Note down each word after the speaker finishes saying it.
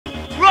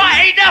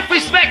Enough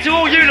respect to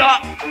all you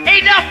lot.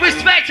 Enough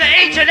respect to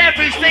each and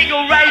every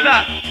single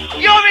raver.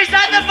 You're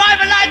inside the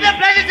Five Alive, the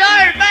Pleasure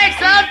Zone. Make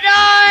some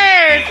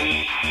noise!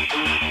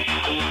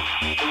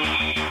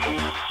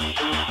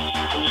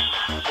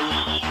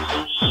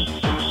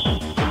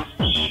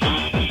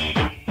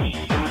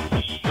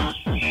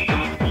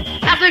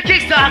 After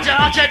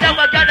Kickstarter, then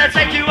we're gonna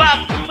take you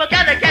up. We're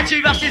gonna get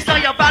you rusty so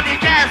your body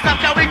can't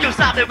stop. Now we can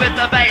stop it with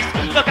the bass.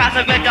 We're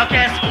gonna make your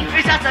kiss.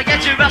 We have to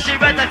get you rusty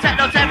with the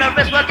techno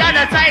terrorists. We're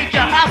gonna take you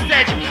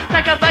hostage.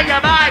 Take over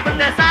your mind with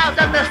the sounds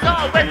of the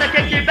storm. With the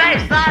kicky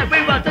bass line,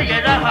 we will do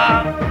you the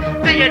harm,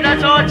 do you the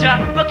torture.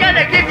 We're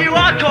gonna give you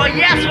hardcore,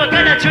 yes, we're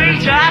gonna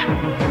treat ya.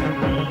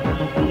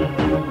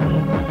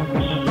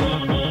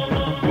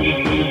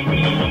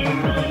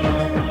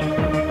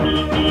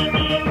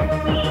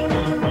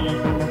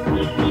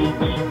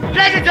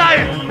 Pleasure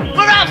Zone,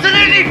 we're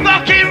absolutely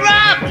fucking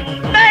robbed.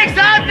 Make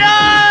some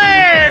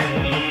noise!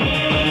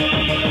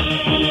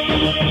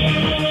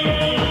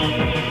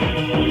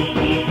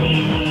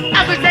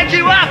 As we take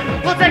you up,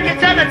 we'll take it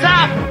to the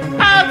top.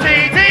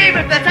 OTD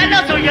with the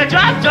techno till you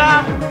drop.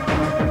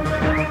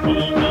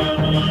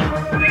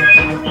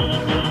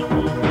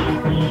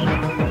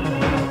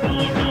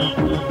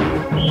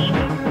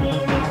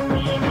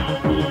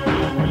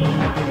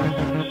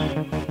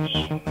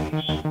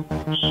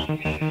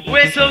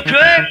 Whistle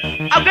crew,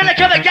 I'm gonna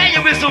come and get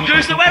you, whistle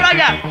crew, so where are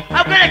ya?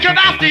 I'm gonna come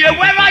after you,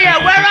 where are ya?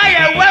 Where are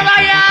ya? Where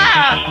are ya?